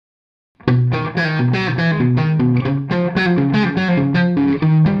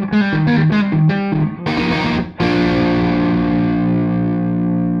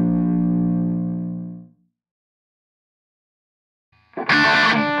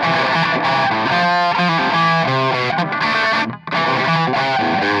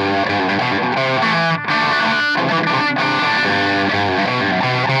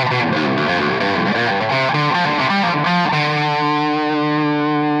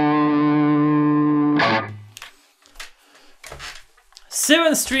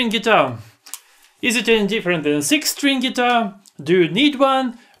Seven-string guitar. Is it any different than a six-string guitar? Do you need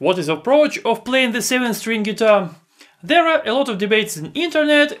one? What is the approach of playing the seven-string guitar? There are a lot of debates on the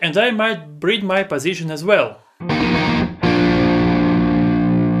internet, and I might bring my position as well.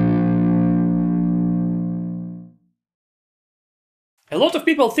 A lot of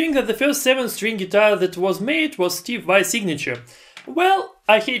people think that the first seven-string guitar that was made was Steve Vai's signature. Well,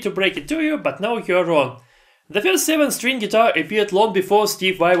 I hate to break it to you, but no, you are wrong. The first seven-string guitar appeared long before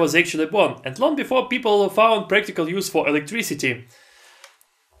Steve Vai was actually born, and long before people found practical use for electricity.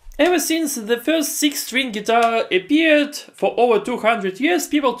 Ever since the first six-string guitar appeared, for over 200 years,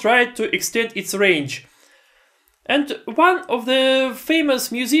 people tried to extend its range. And one of the famous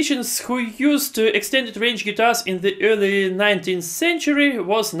musicians who used extended range guitars in the early 19th century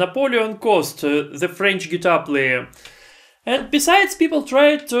was Napoleon Coste, the French guitar player. And besides, people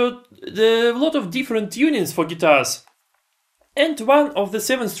tried a lot of different tunings for guitars. And one of the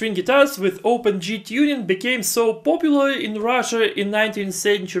seven-string guitars with open G tuning became so popular in Russia in 19th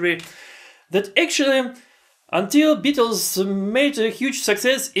century that actually, until Beatles made a huge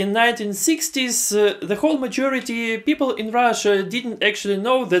success in 1960s, the whole majority people in Russia didn't actually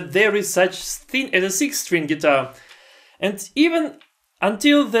know that there is such thing as a six-string guitar. And even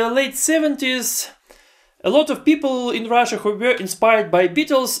until the late 70s, a lot of people in Russia who were inspired by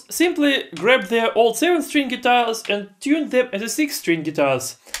Beatles simply grabbed their old seven-string guitars and tuned them as six-string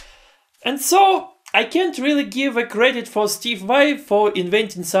guitars. And so, I can't really give a credit for Steve Vai for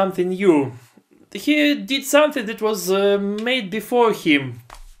inventing something new. He did something that was made before him.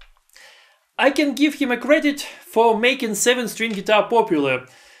 I can give him a credit for making seven-string guitar popular.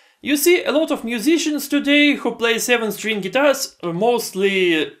 You see a lot of musicians today who play seven-string guitars,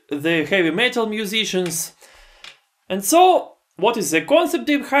 mostly the heavy metal musicians. And so, what is the concept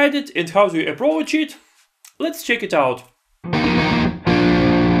behind it and how do you approach it? Let's check it out.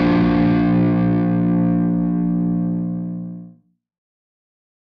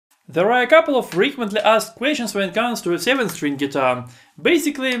 There are a couple of frequently asked questions when it comes to a seven-string guitar.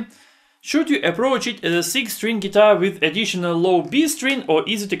 Basically, should you approach it as a six-string guitar with additional low B string, or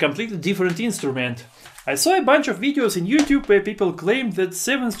is it a completely different instrument? I saw a bunch of videos in YouTube where people claim that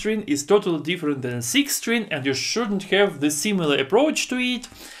seven-string is totally different than a six-string and you shouldn't have the similar approach to it.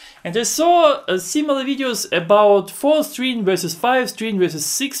 And I saw similar videos about four-string versus five-string versus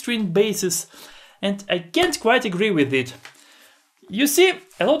six-string basses, and I can't quite agree with it. You see,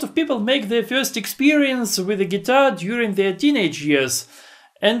 a lot of people make their first experience with a guitar during their teenage years.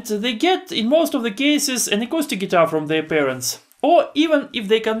 And they get, in most of the cases, an acoustic guitar from their parents. Or even if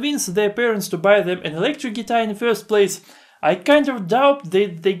they convince their parents to buy them an electric guitar in the first place, I kind of doubt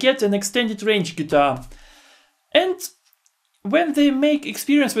that they get an extended range guitar. And when they make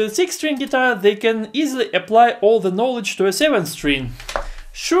experience with a six-string guitar, they can easily apply all the knowledge to a seven-string.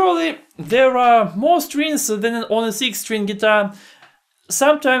 Surely there are more strings than on a six-string guitar.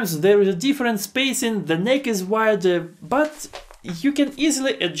 Sometimes there is a different spacing, the neck is wider, but you can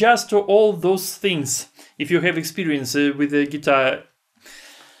easily adjust to all those things if you have experience with the guitar.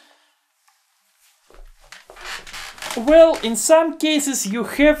 Well, in some cases you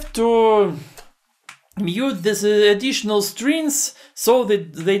have to mute these additional strings so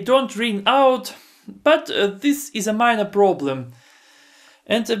that they don't ring out, but this is a minor problem.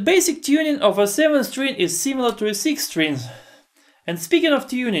 And the basic tuning of a 7-string is similar to a 6-string. And speaking of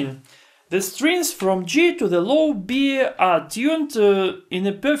tuning, the strings from G to the low B are tuned in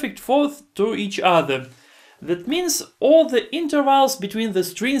a perfect fourth to each other. That means all the intervals between the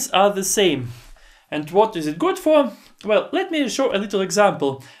strings are the same. And what is it good for? Well, let me show a little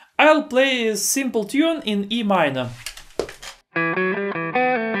example. I'll play a simple tune in E minor.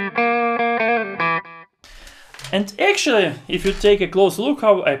 And actually, if you take a close look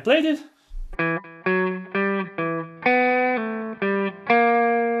how I played it,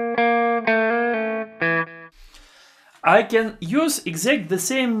 I can use exact the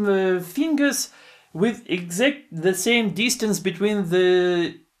same fingers with exact the same distance between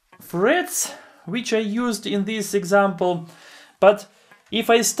the frets, which I used in this example. But if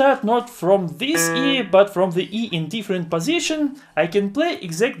I start not from this E, but from the E in different position, I can play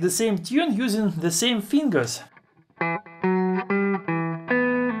exactly the same tune using the same fingers.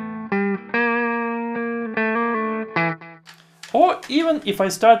 Or even if I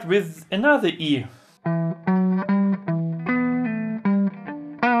start with another E.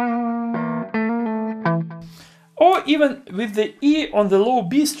 Or even with the E on the low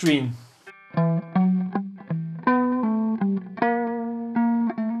B string.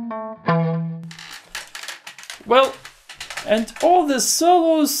 Well, and all the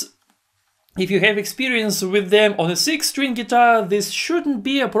solos, if you have experience with them on a 6-string guitar, this shouldn't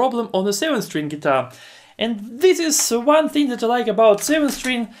be a problem on a 7-string guitar. And this is one thing that I like about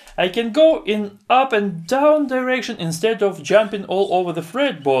 7-string, I can go in up and down direction instead of jumping all over the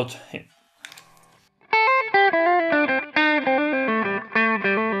fretboard.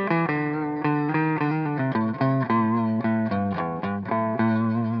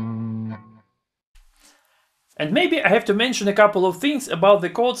 And maybe I have to mention a couple of things about the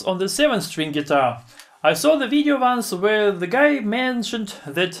chords on the 7-string guitar. I saw the video once where the guy mentioned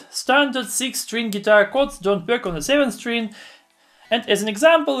that standard 6-string guitar chords don't work on the 7-string, and as an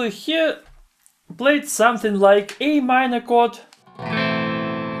example here played something like A minor chord,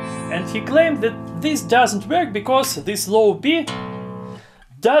 and he claimed that this doesn't work because this low B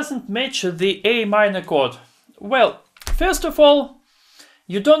doesn't match the A minor chord. Well, first of all,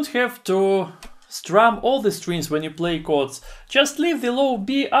 you don't have to strum all the strings when you play chords. Just leave the low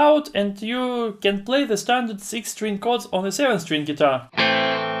B out and you can play the standard 6-string chords on a 7-string guitar.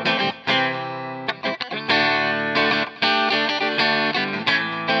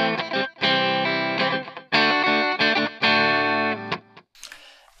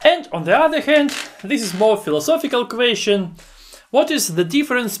 And on the other hand, this is more philosophical question. What is the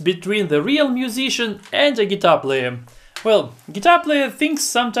difference between the real musician and a guitar player? Well, guitar player thinks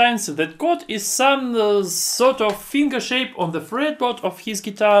sometimes that chord is some sort of finger shape on the fretboard of his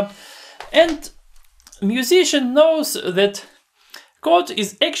guitar, and musician knows that chord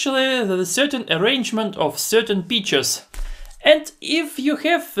is actually the certain arrangement of certain pitches. And if you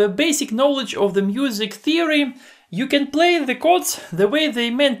have a basic knowledge of the music theory, you can play the chords the way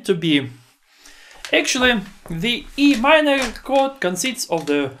they meant to be. Actually, the E minor chord consists of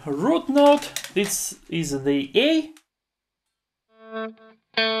the root note, this is the A,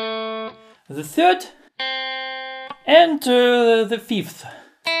 the third and the fifth.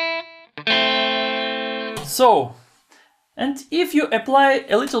 So, and if you apply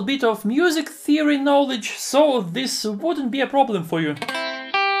a little bit of music theory knowledge, so this wouldn't be a problem for you.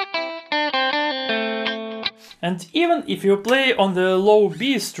 And even if you play on the low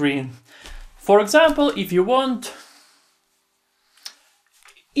B string, for example, if you want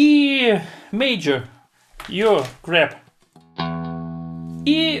E major, you grab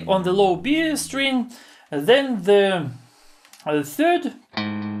E on the low B string, then the third,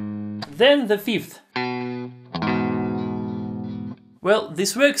 then the fifth. Well,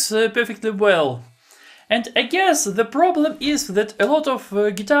 this works perfectly well. And I guess the problem is that a lot of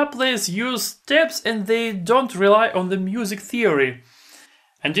guitar players use tabs and they don't rely on the music theory.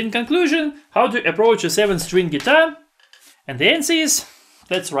 And in conclusion, how to approach a 7-string guitar? And the answer is,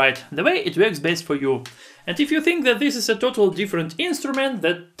 that's right, the way it works best for you. And if you think that this is a totally different instrument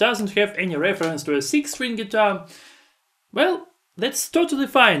that doesn't have any reference to a 6-string guitar, well, that's totally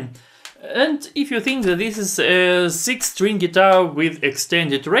fine. And if you think that this is a 6-string guitar with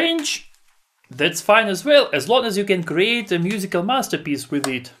extended range, that's fine as well, as long as you can create a musical masterpiece with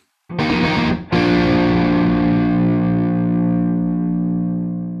it.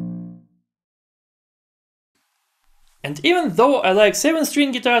 And even though I like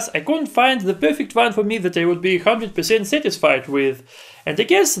 7-string guitars, I couldn't find the perfect one for me that I would be 100% satisfied with. And I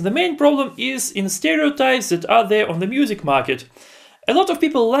guess the main problem is in stereotypes that are there on the music market. A lot of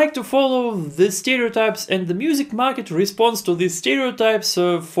people like to follow the stereotypes, and the music market responds to these stereotypes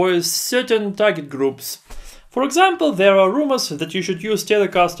for certain target groups. For example, there are rumors that you should use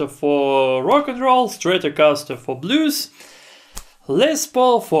Telecaster for rock and roll, Stratocaster for blues, Les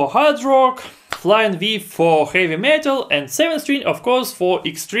Paul for hard rock, Flying V for heavy metal, and 7-string of course for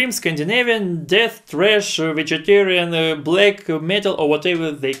extreme Scandinavian, death, thrash, vegetarian, black metal or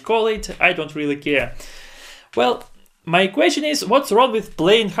whatever they call it, I don't really care. Well, my question is, what's wrong with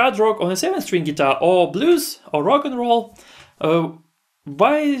playing hard rock on a 7-string guitar, or blues, or rock and roll?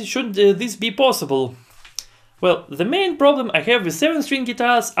 Why should this be possible? Well, the main problem I have with 7-string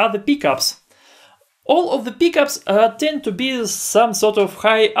guitars are the pickups. All of the pickups tend to be some sort of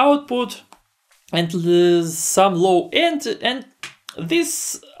high output and some low end, and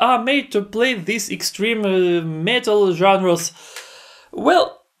these are made to play these extreme metal genres.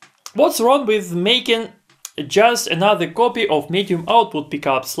 Well, what's wrong with making just another copy of medium output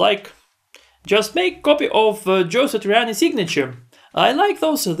pickups? Like, just make copy of Joe Satriani signature. I like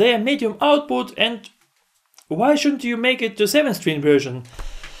those, they're medium output, and why shouldn't you make it to 7-string version?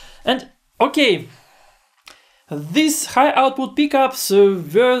 And okay, these high output pickups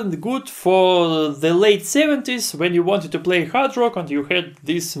were good for the late 70s when you wanted to play hard rock and you had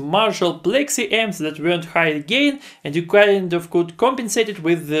these Marshall Plexi amps that weren't high gain and you kind of could compensate it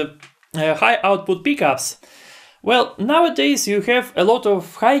with the high output pickups. Well, nowadays you have a lot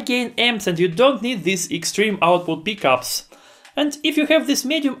of high gain amps and you don't need these extreme output pickups. And if you have these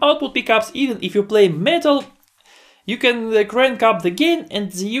medium output pickups, even if you play metal, you can crank up the gain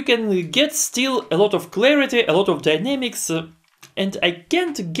and you can get still a lot of clarity, a lot of dynamics, and I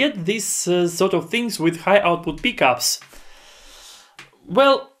can't get these sort of things with high output pickups.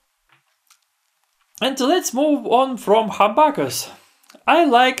 Well, and let's move on from humbuckers. I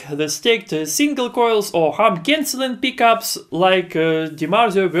like the stacked single coils or hum cancelling pickups like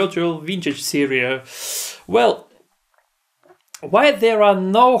DiMarzio Virtual Vintage series. Well, why there are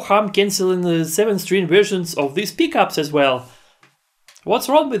no hum cancelling 7-string versions of these pickups as well? What's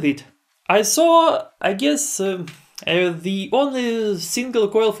wrong with it? I saw, I guess, the only single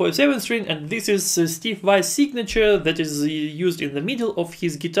coil for a 7-string, and this is Steve Vai's signature that is used in the middle of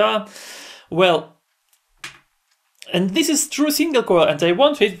his guitar. Well, and this is true single coil, and I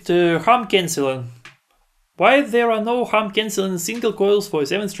want it hum cancelling. Why there are no hum cancelling single coils for a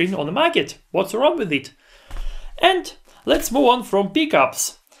 7-string on the market? What's wrong with it? And let's move on from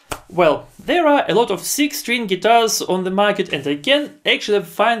pickups. Well, there are a lot of 6-string guitars on the market and I can actually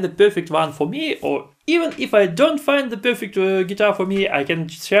find the perfect one for me, or even if I don't find the perfect guitar for me, I can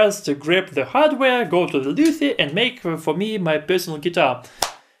just grab the hardware, go to the Luthe and make for me my personal guitar.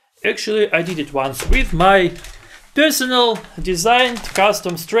 Actually, I did it once with my personal designed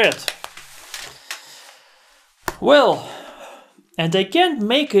custom Strat. Well, and I can't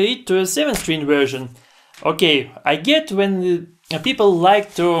make it to a 7-string version. Okay, I get when people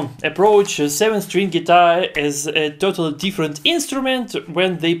like to approach a 7-string guitar as a totally different instrument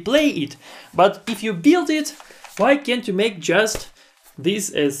when they play it. But if you build it, why can't you make just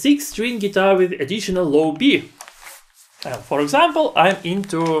this 6-string guitar with additional low B? For example, I'm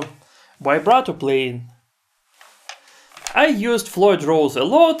into vibrato playing. I used Floyd Rose a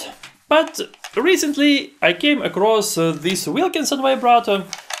lot, but recently I came across this Wilkinson vibrato,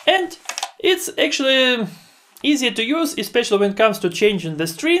 and it's actually easier to use, especially when it comes to changing the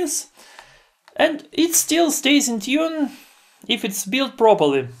strings, and it still stays in tune if it's built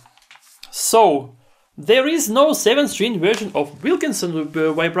properly. So, there is no 7-string version of Wilkinson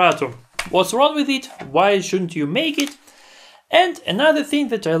vibrato. What's wrong with it? Why shouldn't you make it? And another thing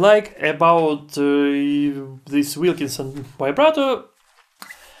that I like about this Wilkinson vibrato,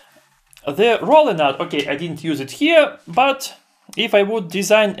 the roller nut. Okay, I didn't use it here, but if I would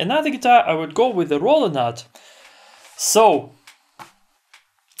design another guitar, I would go with the roller nut. So,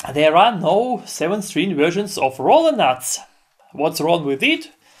 there are no 7-string versions of roller nuts. What's wrong with it?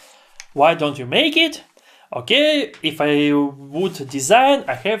 Why don't you make it? Okay, if I would design,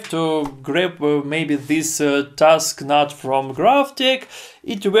 I have to grab maybe this Tusk nut from Graphtec.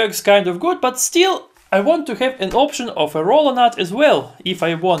 It works kind of good, but still I want to have an option of a roller nut as well, if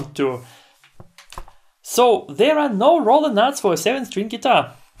I want to. So there are no roller nuts for a 7-string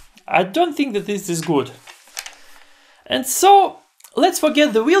guitar. I don't think that this is good. And so let's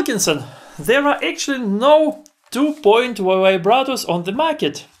forget the Wilkinson. There are actually no 2-point vibratos on the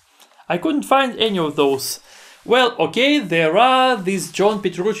market. I couldn't find any of those. Well, okay, there are this John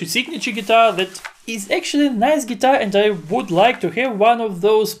Petrucci signature guitar that is actually a nice guitar and I would like to have one of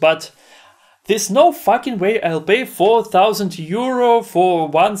those, but there's no fucking way I'll pay 4,000 euro for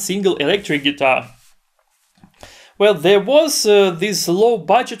one single electric guitar. Well, there was this low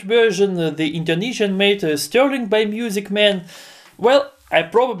budget version, the Indonesian made Sterling by Musicman. Well, I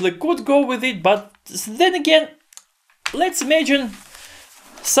probably could go with it, but then again, let's imagine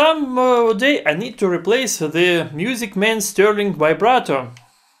some day I need to replace the Musicman Sterling vibrato.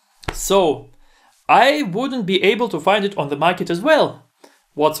 So, I wouldn't be able to find it on the market as well.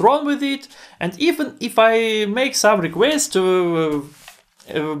 What's wrong with it? And even if I make some request to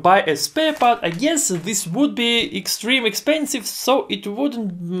buy a spare part, I guess this would be extreme expensive, so it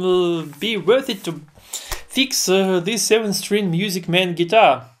wouldn't be worth it to fix this 7-string Musicman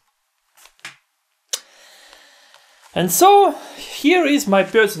guitar. And so, here is my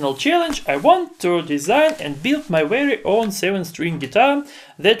personal challenge. I want to design and build my very own 7-string guitar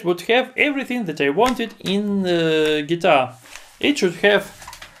that would have everything that I wanted in the guitar. It should have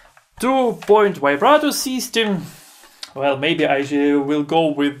 2-point vibrato system, well, maybe I will go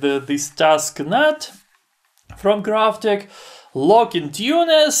with this task nut from Crafttech, lock-in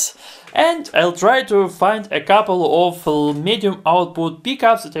tuners, and I'll try to find a couple of medium output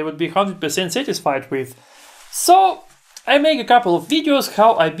pickups that I would be 100% satisfied with. So I make a couple of videos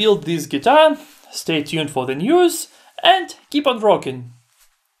how I build this guitar. Stay tuned for the news and keep on rocking.